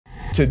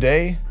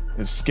Today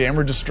is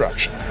scammer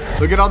destruction.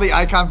 Look at all the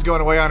icons going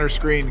away on our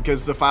screen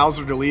because the files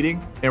are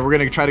deleting, and we're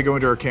gonna try to go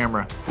into our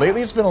camera.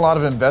 Lately, it's been a lot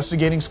of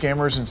investigating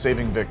scammers and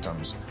saving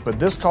victims. But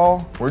this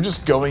call, we're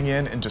just going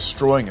in and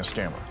destroying a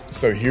scammer.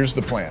 So here's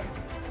the plan.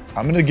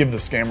 I'm gonna give the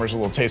scammers a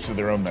little taste of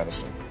their own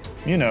medicine.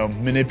 You know,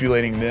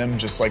 manipulating them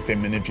just like they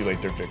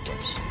manipulate their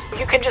victims.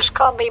 You can just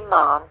call me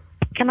Mom.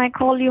 Can I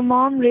call you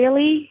Mom,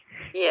 really?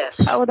 Yes.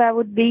 Oh, that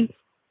would be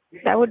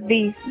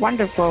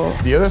wonderful.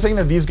 The other thing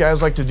that these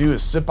guys like to do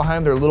is sit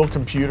behind their little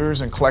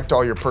computers and collect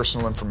all your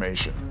personal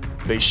information.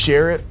 They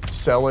share it,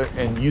 sell it,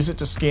 and use it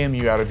to scam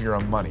you out of your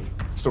own money.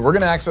 So we're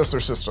gonna access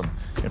their system.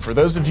 And for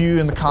those of you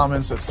in the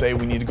comments that say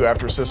we need to go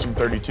after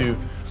System32,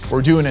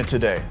 we're doing it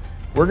today.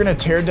 We're gonna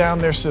tear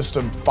down their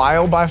system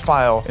file by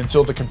file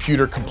until the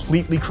computer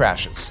completely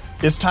crashes.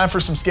 It's time for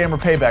some scammer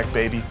payback,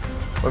 baby.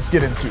 Let's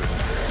get into it.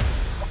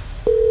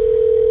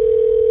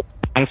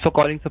 Thanks for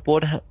calling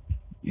support.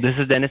 This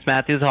is Dennis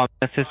Matthews. How may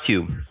I assist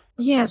you?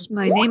 Yes,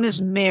 my name is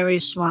Mary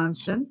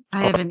Swanson.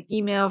 I have an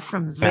email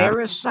from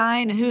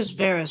VeriSign. Who's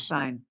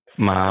VeriSign?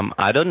 Ma'am,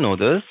 I don't know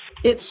this.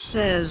 It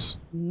says,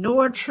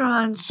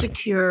 Nortron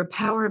Secure,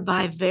 powered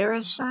by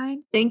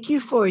VeriSign. Thank you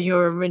for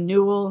your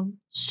renewal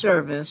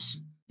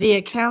service. The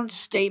account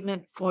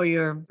statement for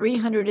your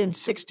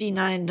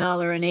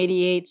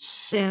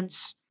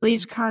 $369.88.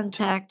 Please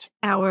contact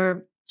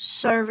our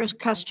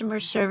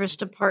customer service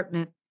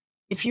department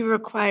if you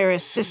require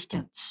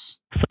assistance.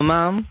 So,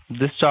 ma'am,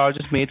 this charge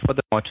is made for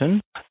the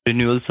Norton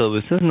Renewal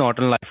Services,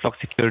 Norton LifeLock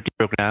Security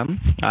Program.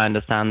 I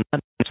understand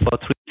that it's for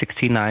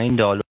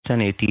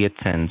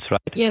 $369.88, right?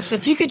 Yes,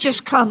 if you could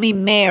just call me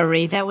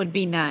Mary, that would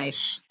be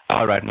nice.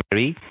 All right,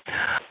 Mary.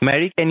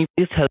 Mary, can you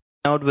please help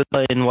me out with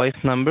the invoice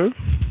number?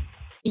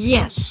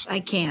 Yes, I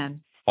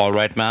can. All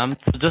right, ma'am.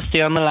 So just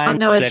stay on the line. Oh,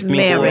 no, it's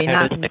Mary,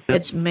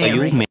 it's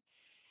Mary.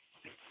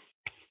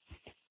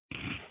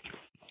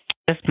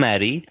 Yes,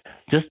 Mary.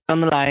 Just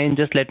on the line,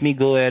 just let me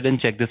go ahead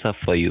and check this up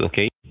for you,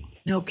 okay?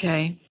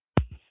 Okay.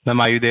 Ma'am,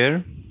 are you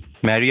there?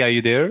 Mary, are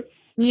you there?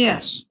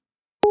 Yes.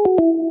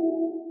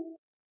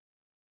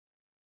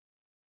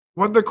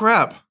 What the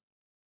crap?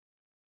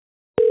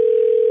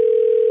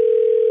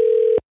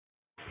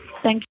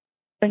 Thank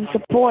you for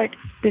support.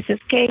 This is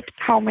Kate.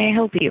 How may I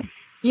help you?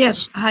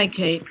 Yes. Hi,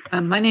 Kate.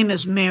 My name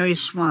is Mary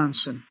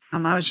Swanson.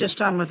 I was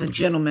just on with a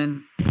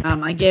gentleman.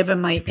 I gave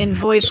him my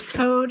invoice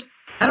code.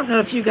 I don't know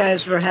if you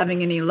guys were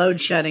having any load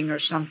shedding or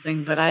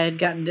something, but I had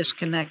gotten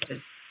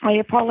disconnected. I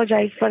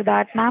apologize for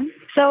that, ma'am.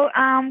 So,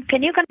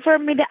 can you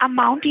confirm me the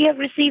amount you have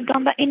received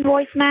on the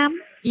invoice, ma'am?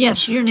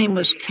 Yes, your name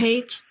was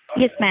Kate?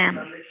 Yes, ma'am.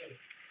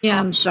 Yeah,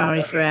 I'm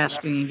sorry for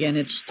asking again.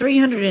 It's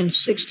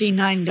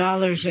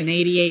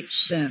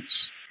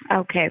 $369.88.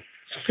 Okay.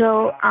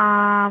 So,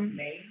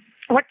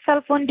 what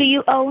cell phone do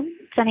you own?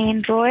 It's an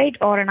Android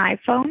or an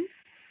iPhone?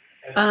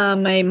 A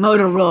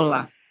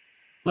Motorola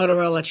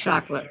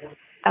Chocolate.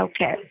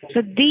 Okay.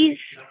 So these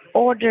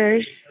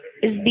orders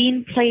is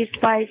being placed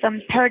by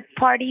some third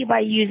party by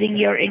using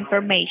your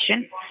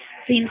information.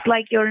 Seems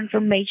like your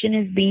information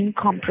is being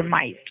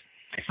compromised.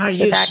 Are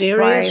you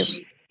serious?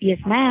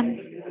 Yes, ma'am.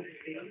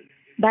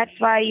 That's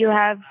why you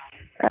have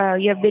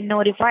been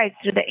notified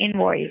through the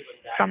invoice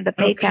from the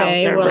PayPal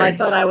Okay, server. well, I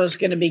thought I was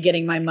going to be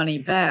getting my money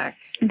back.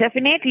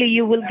 Definitely,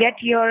 you will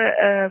get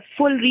your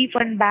full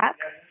refund back.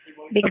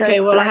 Because, okay,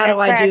 well, like how do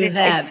I do it's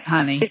that,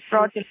 honey? It's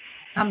fraudulent.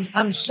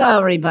 I'm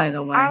sorry, by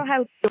the way. I'll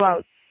help you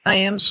out. I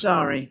am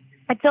sorry.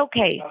 It's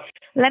okay.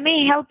 Let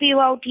me help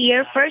you out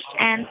here first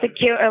and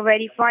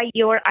verify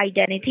your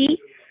identity.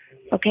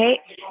 Okay?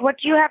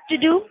 What you have to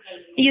do,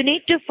 you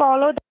need to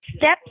follow the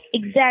steps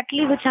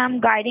exactly which I'm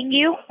guiding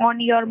you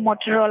on your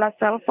Motorola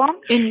cell phone.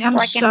 And I'm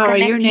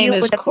sorry, your name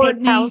is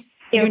Courtney?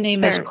 Your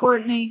name is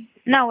Courtney?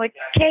 No, it's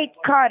Kate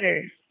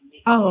Carter.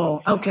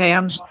 Oh, okay.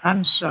 I'm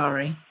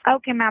sorry.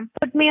 Okay, ma'am.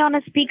 Put me on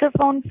a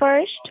speakerphone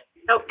first.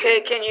 Okay,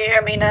 can you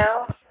hear me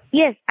now?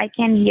 Yes, I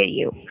can hear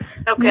you.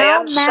 Okay, now,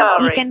 I'm ma'am,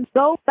 sorry. You can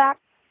go back.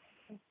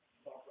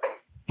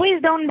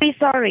 Please don't be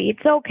sorry.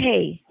 It's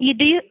okay.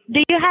 Do you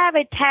have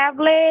a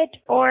tablet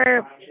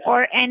or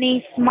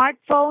any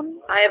smartphone?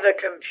 I have a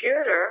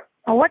computer.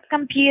 What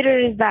computer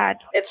is that?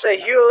 It's a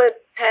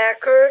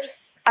Hewlett-Packard.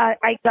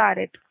 I got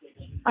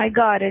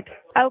it.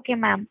 Okay,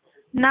 ma'am.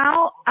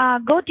 Now,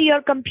 go to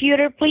your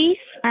computer, please,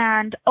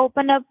 and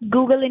open up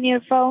Google in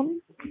your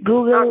phone.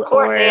 Google.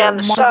 Courtney, or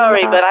I'm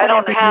sorry, but I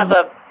don't have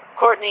a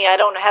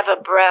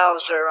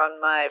browser on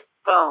my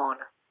phone.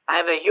 I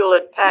have a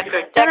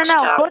Hewlett-Packard desktop.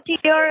 No. Go to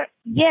your.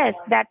 Yes,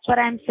 that's what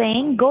I'm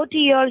saying. Go to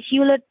your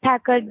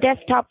Hewlett-Packard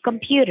desktop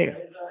computer.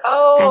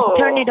 Oh. And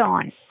turn it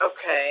on.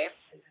 Okay.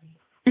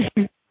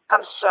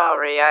 I'm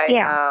sorry.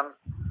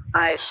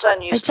 My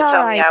son used It's to tell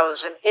all me right. I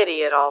was an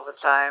idiot all the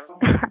time.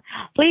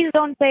 Please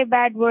don't say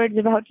bad words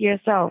about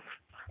yourself.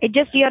 It's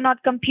just you're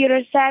not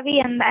computer savvy,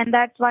 and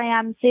that's why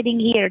I'm sitting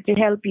here to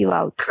help you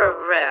out.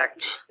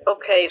 Correct.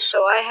 Okay,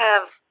 so I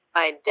have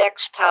my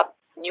desktop.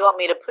 You want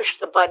me to push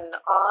the button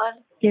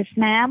on? Yes,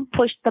 ma'am.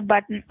 Push the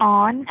button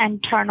on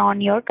and turn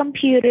on your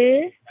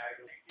computer.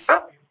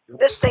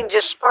 This thing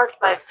just sparked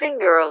my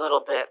finger a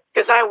little bit.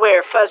 Because I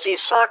wear fuzzy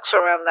socks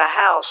around the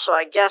house, so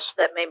I guess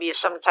that maybe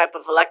some type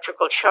of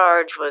electrical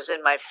charge was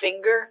in my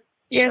finger.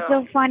 You're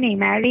so funny,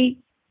 Mary.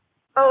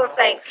 Oh,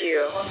 thank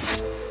you.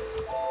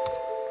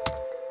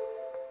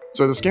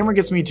 So the scammer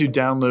gets me to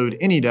download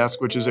AnyDesk,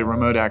 which is a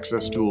remote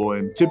access tool,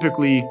 and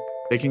typically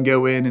they can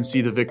go in and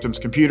see the victim's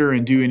computer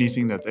and do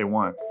anything that they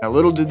want. Now,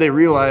 little did they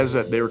realize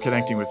that they were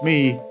connecting with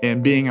me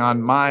and being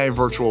on my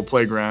virtual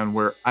playground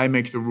where I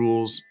make the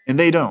rules and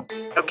they don't.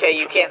 Okay,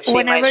 you can't see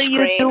Whenever my screen.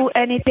 you do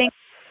anything,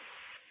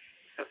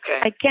 Okay.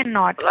 I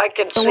cannot. Well, I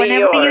can So see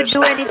whenever yours.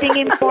 you do anything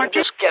I'm important,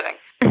 just kidding.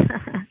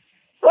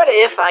 What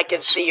if I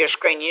could see your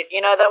screen?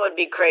 You know, that would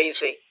be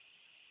crazy.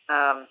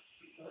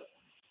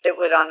 It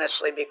would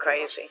honestly be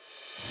crazy.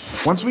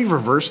 Once we've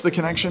reversed the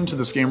connection to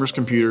the scammer's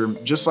computer,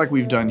 just like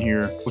we've done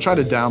here, we'll try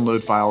to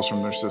download files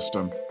from their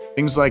system.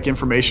 Things like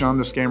information on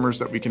the scammers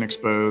that we can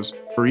expose,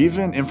 or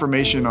even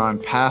information on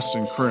past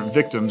and current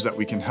victims that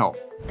we can help.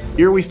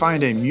 Here we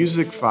find a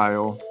music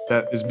file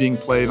that is being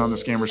played on the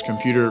scammer's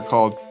computer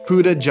called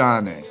Kuda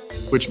Jane,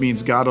 which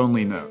means God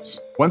only knows.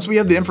 Once we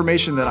have the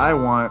information that I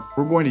want,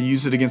 we're going to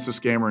use it against the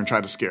scammer and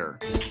try to scare her.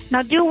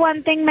 now do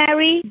one thing,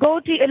 Mary.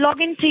 Log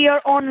into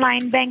your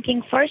online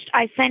banking first.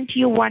 I sent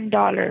you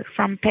 $1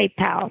 from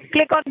PayPal.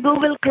 Click on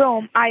Google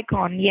Chrome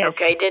icon. Yes.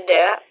 Okay, did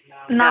that.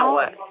 Now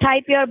what?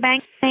 type your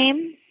bank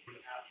name.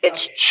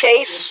 It's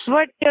Chase.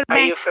 What's your Are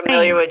bank you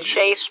familiar name? with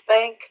Chase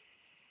Bank?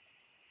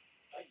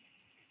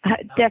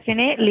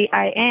 Definitely,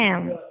 I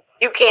am.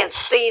 You can't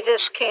see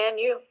this, can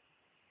you?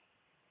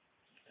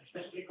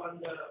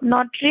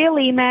 Not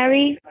really,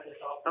 Mary.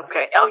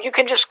 Okay. Oh, you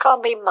can just call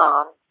me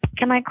Mom.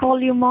 Can I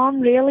call you Mom?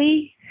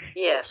 Really?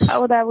 Yes.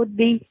 Oh, that would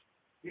be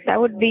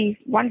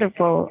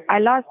wonderful. I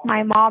lost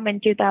my mom in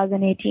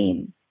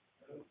 2018.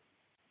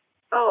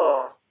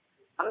 Oh,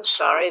 I'm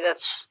sorry.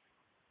 That's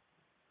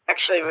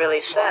actually really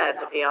sad,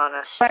 to be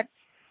honest. But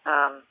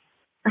Um,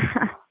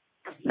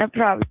 no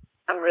problem.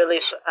 I'm really.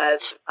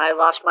 I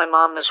lost my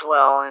mom as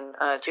well in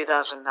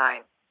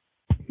 2009.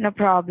 No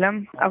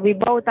problem. We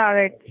both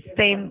are at the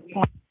same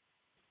point.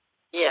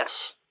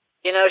 Yes.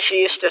 You know,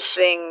 she used to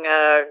sing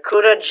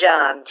Kuda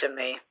Jan to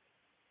me.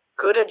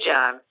 Kuda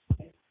Jan.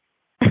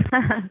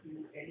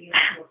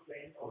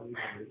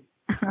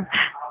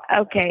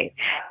 Okay.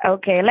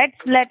 Let's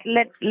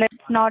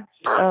not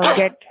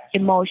get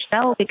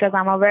emotional because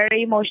I'm a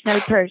very emotional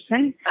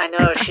person. I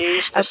know she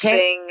used to Okay,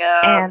 sing.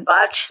 and-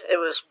 It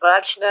was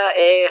Bachna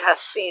e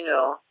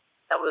Hasino.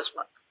 That was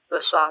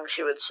the song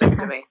she would sing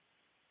to me.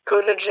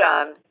 Kuda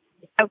Jan.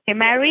 Okay,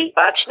 Mary.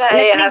 Bachna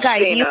e Let me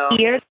guide you Hasino.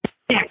 here.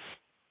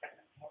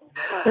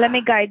 Let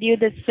me guide you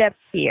the steps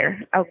here.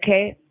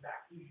 Okay.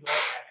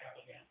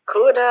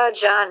 Kuda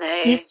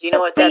Jane. Do you know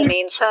what that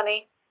means,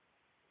 honey?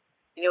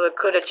 You know what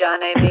Kuda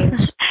Jane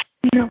means?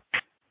 No.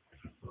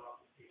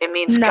 It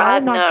means No,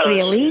 God not knows.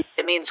 really.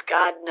 It means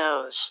God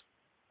knows.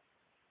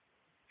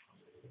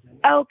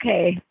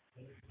 Okay.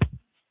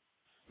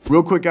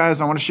 Real quick,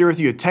 guys, I want to share with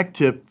you a tech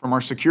tip from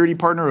our security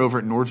partner over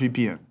at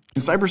NordVPN.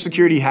 In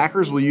cybersecurity,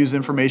 hackers will use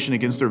information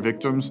against their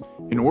victims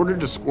in order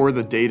to score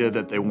the data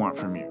that they want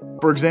from you.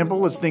 For example,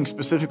 let's think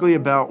specifically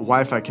about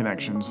Wi-Fi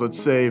connections. Let's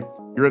say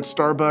you're at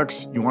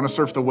Starbucks, you want to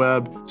surf the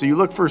web, so you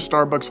look for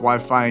Starbucks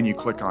Wi-Fi and you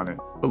click on it.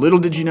 But little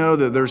did you know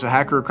that there's a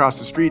hacker across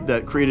the street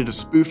that created a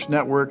spoofed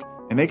network,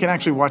 and they can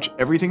actually watch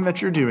everything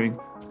that you're doing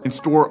and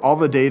store all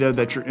the data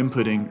that you're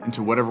inputting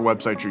into whatever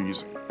website you're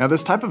using. Now,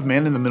 this type of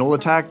man-in-the-middle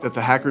attack that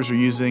the hackers are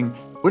using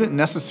wouldn't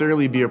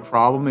necessarily be a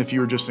problem if you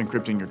were just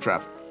encrypting your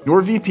traffic.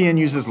 NordVPN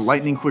uses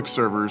lightning-quick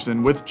servers,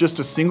 and with just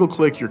a single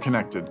click, you're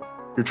connected.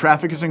 Your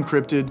traffic is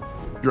encrypted,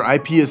 your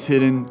IP is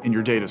hidden, and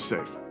your data is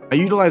safe. I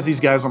utilize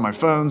these guys on my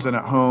phones and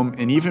at home,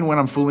 and even when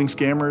I'm fooling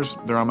scammers,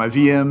 they're on my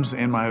VMs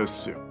and my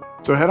hosts too.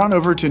 So head on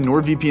over to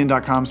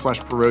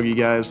nordvpn.com/pierogi,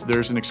 guys.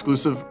 There's an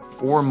exclusive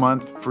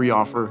 4-month free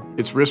offer.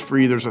 It's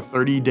risk-free. There's a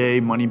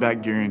 30-day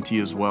money-back guarantee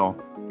as well.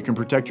 You can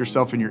protect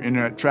yourself and your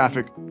internet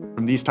traffic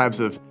from these types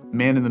of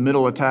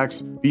man-in-the-middle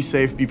attacks. Be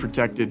safe, be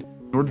protected.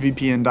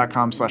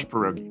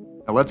 nordvpn.com/pierogi.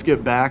 Now let's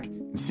get back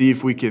and see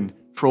if we can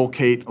troll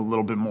Kate a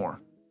little bit more.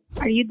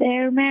 Are you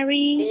there,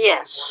 Mary?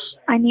 Yes.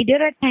 I need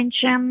your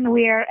attention.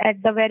 We are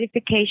at the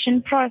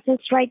verification process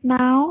right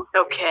now.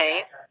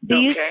 Okay. Do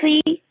you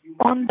see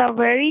on the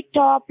very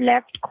top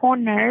left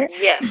corner,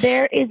 Yes.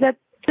 there is a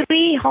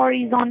 3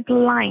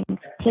 horizontal lines.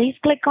 Please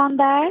click on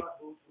that.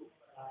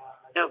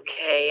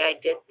 Okay, I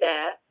did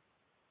that.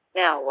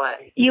 Now what?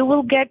 You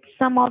will get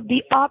some of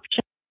the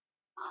options.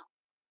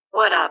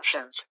 What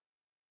options?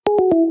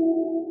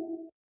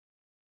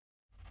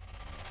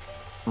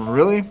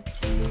 Really?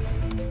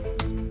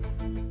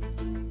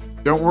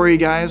 Don't worry,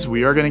 guys.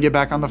 We are going to get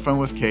back on the phone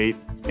with Kate,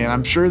 and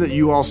I'm sure that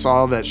you all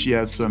saw that she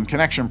had some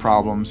connection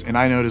problems, and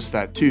I noticed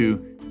that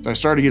too. So I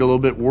started to get a little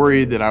bit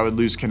worried that I would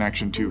lose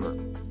connection to her.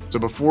 So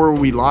before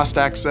we lost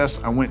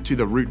access, I went to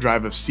the root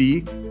drive of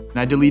C, and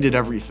I deleted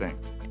everything.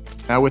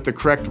 Now with the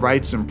correct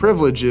rights and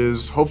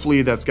privileges,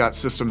 hopefully that's got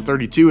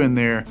System32 in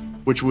there,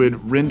 which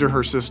would render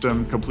her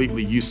system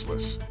completely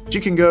useless. She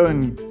can go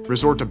and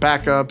resort to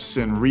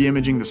backups and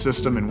re-imaging the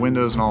system in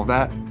Windows and all of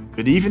that.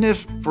 But even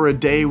if for a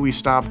day we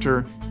stopped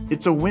her,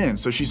 it's a win,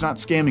 so she's not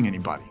scamming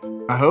anybody.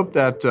 I hope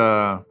that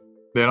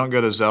they don't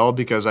go to Zelle,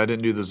 because I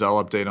didn't do the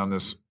Zelle update on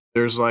this.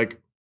 There's like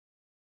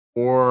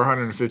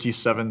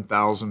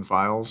 457,000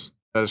 files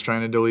that it's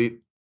trying to delete,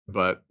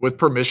 but with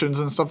permissions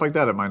and stuff like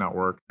that, it might not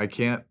work. I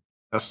can't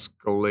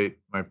escalate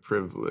my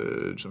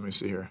privilege. Let me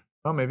see here.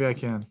 Oh, maybe I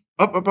can.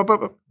 Up.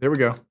 There we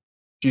go.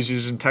 She's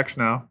using text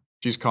now.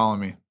 She's calling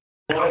me.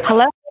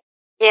 Hello?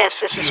 Yes,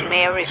 this is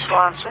Mary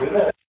Swanson.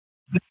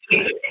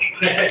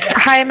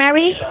 Hi,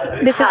 Mary.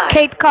 This Hi. is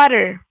Kate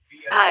Carter.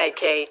 Hi,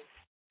 Kate.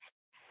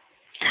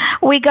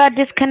 We got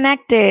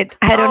disconnected.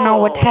 I don't know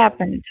what Oh.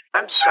 happened.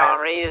 I'm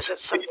sorry. Is it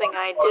something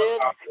I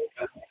did?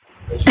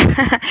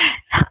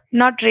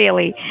 Not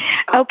really.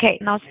 Okay,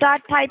 now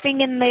start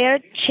typing in there,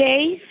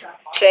 Chase.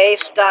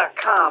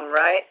 Chase.com,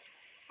 right?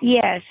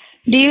 Yes.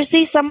 Do you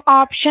see some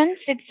options?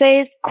 It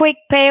says quick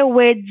pay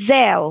with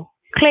Zelle.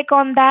 Click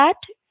on that.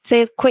 It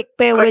says quick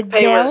pay Quick with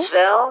pay Zelle. with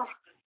Zelle?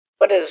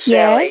 What is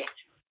Yes. Zelle?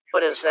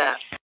 What is that?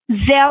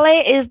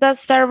 Zelle is the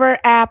server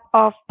app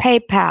of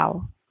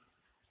PayPal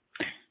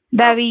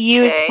that we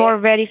use Okay. for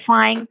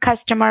verifying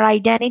customer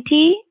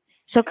identity.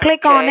 So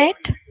click on Okay. it.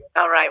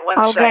 All right, one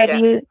I'll guide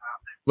second. you.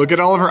 Look at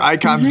all of her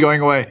icons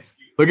going away.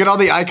 Look at all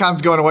the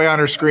icons going away on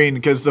her screen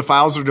because the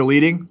files are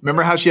deleting.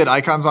 Remember how she had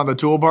icons on the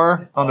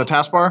toolbar, on the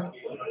taskbar?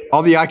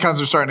 All the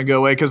icons are starting to go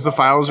away because the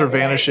files are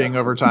vanishing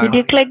over time. Did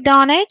you click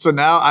on it? So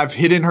now I've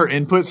hidden her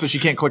input so she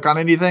can't click on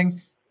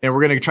anything, and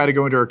we're going to try to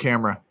go into her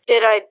camera.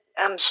 Did I,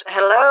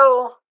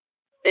 hello?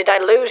 Did I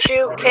lose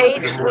you,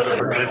 Kate?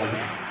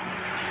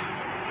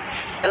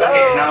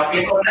 Hello? Now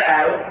click on the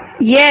arrow.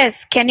 Yes.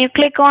 Can you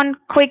click on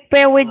quick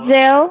pay with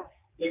Zelle?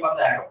 Click on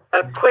the arrow.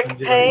 A quick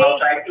pay? Now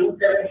try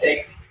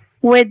 276.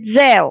 With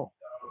Zelle.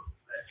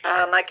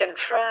 I can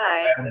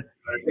try.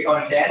 Click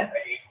on 10.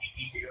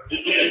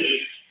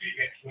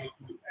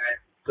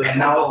 So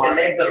now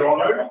select the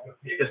roller.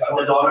 Just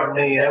put the roller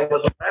in here.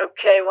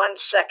 Okay, 1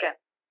 second.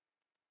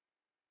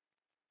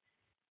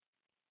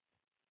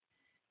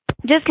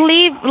 Just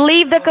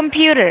leave the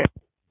computer.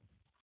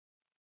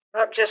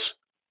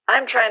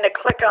 I'm trying to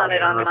click on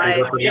it on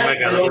my...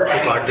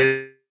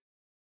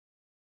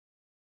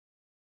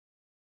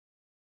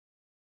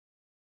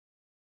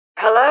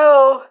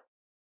 Hello?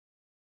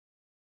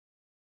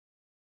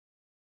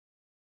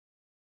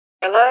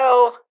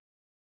 Hello?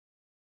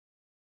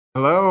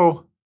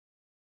 Hello?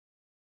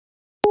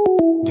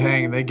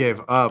 Dang, they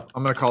gave up.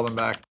 I'm going to call them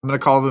back. I'm going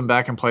to call them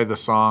back and play the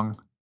song.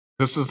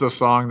 This is the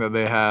song that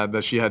they had,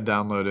 that she had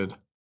downloaded.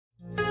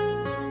 All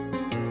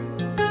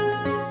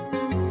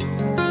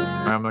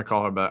right, I'm going to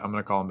call her back. I'm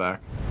going to call them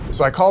back.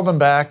 So I called them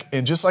back,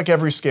 and just like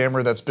every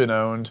scammer that's been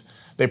owned,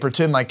 they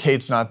pretend like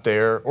Kate's not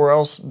there, or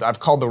else I've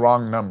called the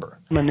wrong number.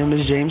 My name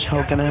is James.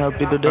 How can I help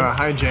you today?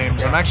 Hi,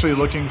 James. I'm actually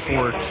looking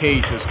for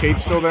Kate. Is Kate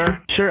still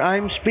there? Sure,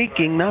 I'm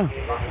speaking now.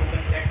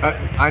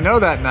 I know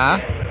that, nah.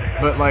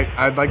 But, like,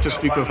 I'd like to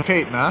speak with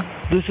Kate, nah.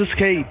 This is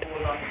Kate.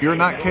 You're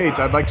not Kate.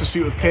 I'd like to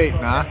speak with Kate,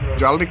 nah.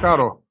 Jaldi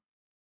Caro.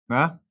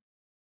 Nah?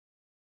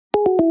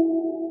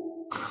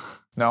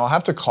 Now I'll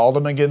have to call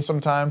them again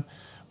sometime,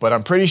 but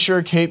I'm pretty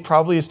sure Kate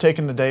probably has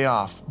taken the day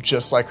off,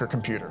 just like her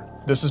computer.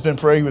 This has been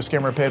Pierogi with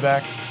Scammer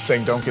Payback,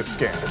 saying don't get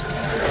scammed.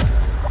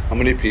 How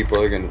many people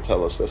are going to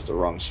tell us that's the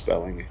wrong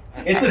spelling?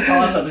 It's a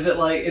toss-up. Is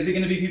it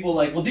going to be people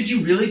like, well, did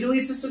you really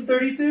delete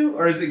System32?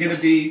 Or is it going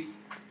to be,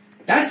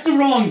 that's the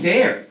wrong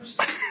there?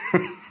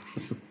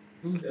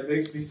 That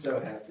makes me so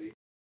happy.